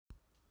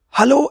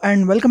Hello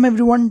and welcome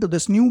everyone to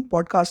this new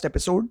podcast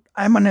episode.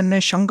 I am Ananya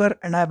Shankar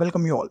and I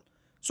welcome you all.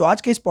 So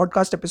आज के इस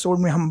podcast episode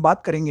में हम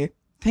बात करेंगे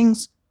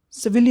things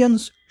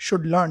civilians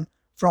should learn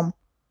from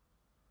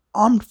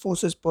armed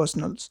forces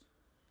personals.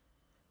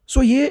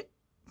 So ये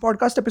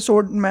podcast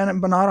episode मैं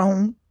बना रहा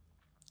हूँ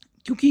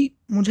क्योंकि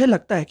मुझे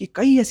लगता है कि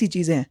कई ऐसी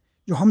चीज़ें हैं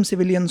जो हम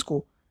सिविलियंस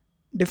को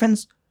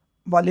डिफेंस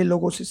वाले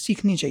लोगों से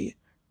सीखनी चाहिए.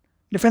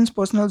 डिफेंस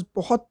पर्सनल्स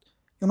बहुत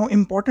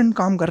इम्पोर्टेंट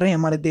काम कर रहे हैं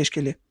हमारे देश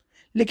के लिए,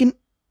 लेकिन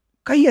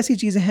कई ऐसी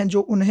चीज़ें हैं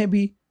जो उन्हें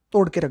भी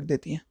तोड़ के रख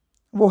देती हैं.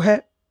 वो है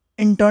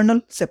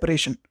इंटरनल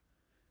सेपरेशन.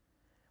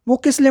 वो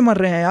किस लिए मर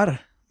रहे हैं यार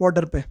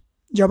बॉर्डर पे,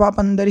 जब आप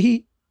अंदर ही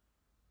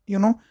यू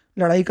नो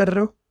लड़ाई कर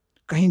रहे हो.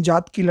 कहीं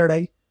जात की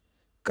लड़ाई,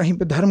 कहीं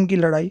पे धर्म की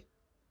लड़ाई.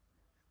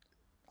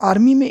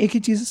 आर्मी में एक ही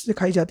चीज़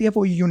सिखाई जाती है,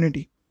 वो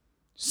यूनिटी.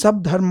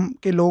 सब धर्म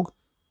के लोग,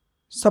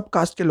 सब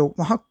कास्ट के लोग,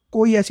 वहाँ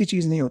कोई ऐसी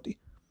चीज़ नहीं होती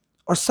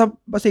और सब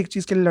बस एक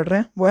चीज़ के लिए लड़ रहे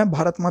हैं, वो है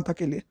भारत माता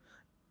के लिए,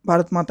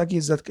 भारत माता की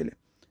इज्जत के लिए.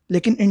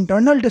 लेकिन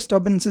इंटरनल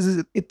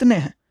डिस्टर्बेंसेस इतने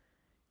हैं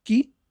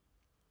कि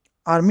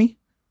आर्मी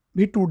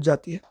भी टूट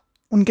जाती है.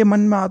 उनके मन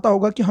में आता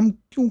होगा कि हम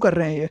क्यों कर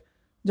रहे हैं ये,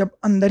 जब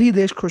अंदर ही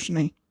देश खुश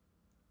नहीं.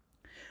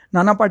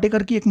 नाना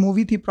पाटेकर की एक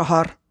मूवी थी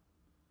प्रहार,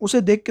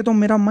 उसे देख के तो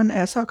मेरा मन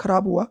ऐसा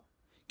खराब हुआ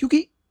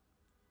क्योंकि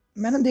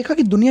मैंने देखा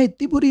कि दुनिया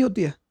इतनी बुरी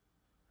होती है.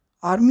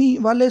 आर्मी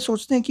वाले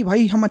सोचते हैं कि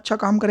भाई हम अच्छा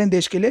काम करें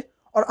देश के लिए,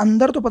 और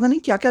अंदर तो पता नहीं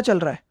क्या क्या चल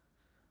रहा है.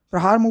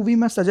 प्रहार मूवी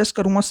मैं सजेस्ट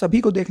करूंगा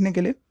सभी को देखने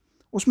के लिए.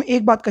 उसमें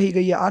एक बात कही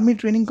गई है, आर्मी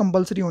ट्रेनिंग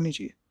कंपलसरी होनी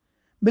चाहिए.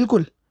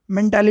 बिल्कुल,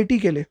 मेंटालिटी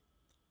के लिए.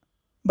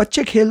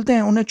 बच्चे खेलते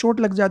हैं, उन्हें चोट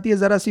लग जाती है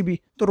ज़रा सी भी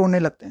तो रोने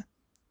लगते हैं.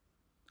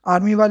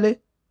 आर्मी वाले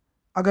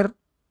अगर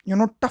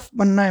टफ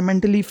बनना है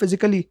मेंटली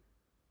फिजिकली,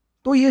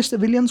 तो ये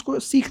सिविलियंस को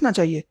सीखना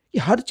चाहिए कि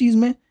हर चीज़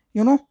में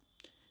यू नो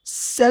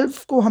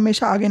सेल्फ को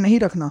हमेशा आगे नहीं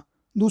रखना.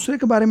 दूसरे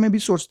के बारे में भी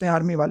सोचते हैं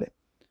आर्मी वाले.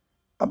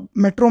 अब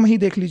मेट्रो में ही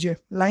देख लीजिए,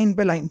 लाइन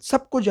पे लाइन,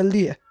 सबको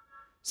जल्दी है,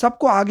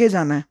 सबको आगे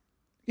जाना है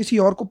किसी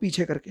और को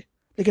पीछे करके.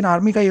 लेकिन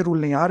आर्मी का ये रूल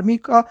नहीं है. आर्मी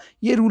का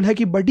ये रूल है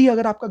कि बडी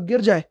अगर आपका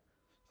गिर जाए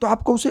तो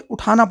आपको उसे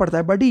उठाना पड़ता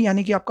है. बडी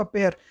यानी कि आपका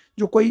पैर.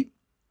 जो कोई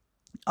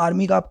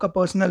आर्मी का आपका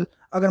पर्सनल,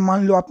 अगर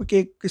मान लो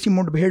आपके किसी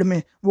मुठभेड़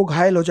में वो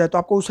घायल हो जाए तो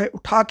आपको उसे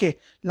उठा के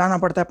लाना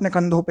पड़ता है अपने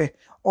कंधों पे,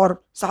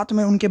 और साथ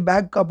में उनके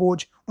बैग का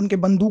बोझ, उनके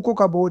बंदूकों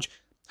का बोझ,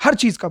 हर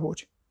चीज़ का बोझ.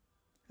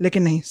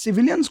 लेकिन नहीं,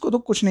 सिविलियंस को तो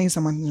कुछ नहीं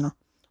समझना,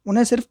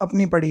 उन्हें सिर्फ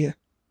अपनी पड़ी है.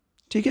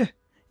 ठीक है,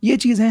 ये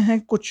चीज़ें हैं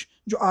कुछ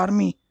जो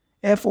आर्मी,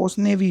 एयरफोर्स,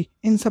 नेवी,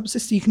 इन सब से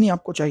सीखनी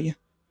आपको चाहिए.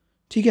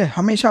 ठीक है,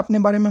 हमेशा अपने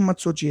बारे में मत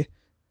सोचिए,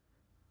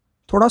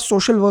 थोड़ा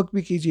सोशल वर्क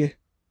भी कीजिए.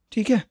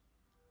 ठीक है,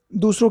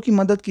 दूसरों की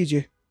मदद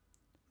कीजिए.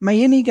 मैं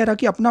ये नहीं कह रहा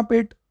कि अपना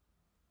पेट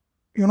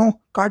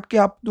काट के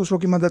आप दूसरों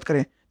की मदद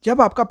करें,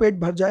 जब आपका पेट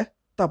भर जाए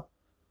तब,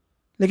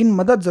 लेकिन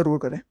मदद ज़रूर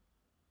करें.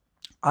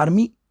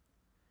 आर्मी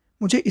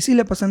मुझे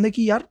इसीलिए पसंद है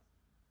कि यार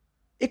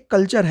एक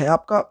कल्चर है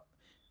आपका,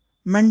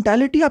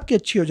 मेंटालिटी आपकी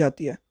अच्छी हो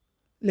जाती है.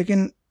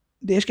 लेकिन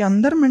देश के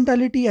अंदर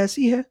मेंटालिटी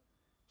ऐसी है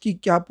कि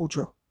क्या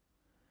पूछो.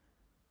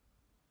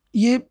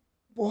 ये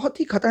बहुत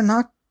ही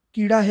खतरनाक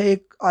कीड़ा है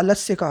एक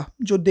आलस्य का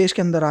जो देश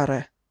के अंदर आ रहा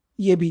है.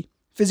 ये भी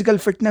फिजिकल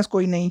फिटनेस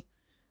कोई नहीं,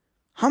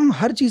 हम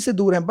हर चीज़ से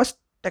दूर हैं, बस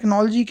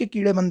टेक्नोलॉजी के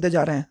कीड़े बनते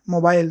जा रहे हैं.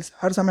 मोबाइल्स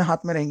हर समय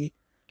हाथ में रहेंगी,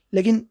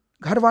 लेकिन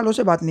घर वालों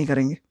से बात नहीं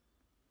करेंगे.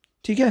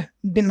 ठीक है,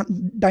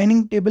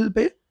 डाइनिंग टेबल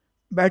पे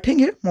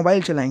बैठेंगे,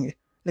 मोबाइल चलाएंगे,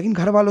 लेकिन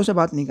घर वालों से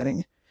बात नहीं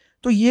करेंगे.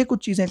 तो ये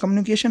कुछ चीज़ें,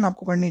 कम्युनिकेशन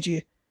आपको करनी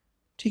चाहिए.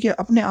 ठीक है,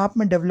 अपने आप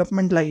में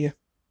डेवलपमेंट लाइए.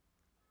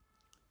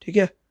 ठीक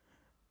है,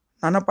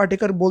 नाना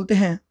पाटेकर बोलते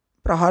हैं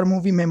प्रहार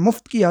मूवी में,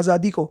 मुफ्त की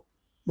आज़ादी को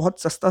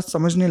बहुत सस्ता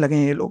समझने लगे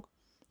हैं ये लोग.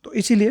 तो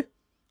इसीलिए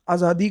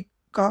आज़ादी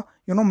का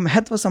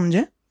महत्व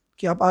समझें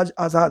कि आप आज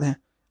आज़ाद हैं.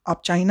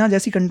 आप चाइना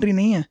जैसी कंट्री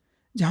नहीं है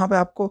जहाँ पे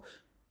आपको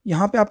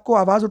यहाँ पे आपको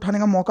आवाज़ उठाने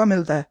का मौका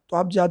मिलता है तो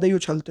आप ज़्यादा ही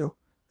उछलते हो.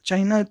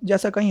 चाइना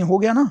जैसा कहीं हो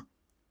गया ना,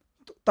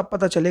 तो तब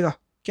पता चलेगा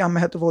क्या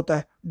महत्व होता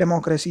है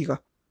डेमोक्रेसी का.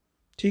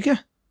 ठीक है,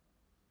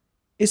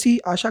 इसी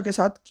आशा के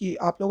साथ कि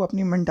आप लोग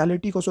अपनी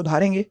मेंटालिटी को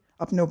सुधारेंगे,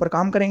 अपने ऊपर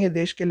काम करेंगे,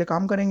 देश के लिए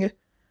काम करेंगे,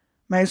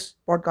 मैं इस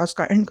पॉडकास्ट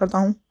का एंड करता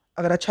हूँ.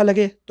 अगर अच्छा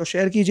लगे तो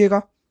शेयर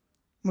कीजिएगा.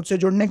 मुझसे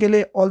जुड़ने के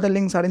लिए all the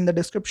links are in the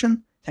description.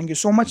 Thank you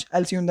so much. I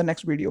will see you in the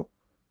next video.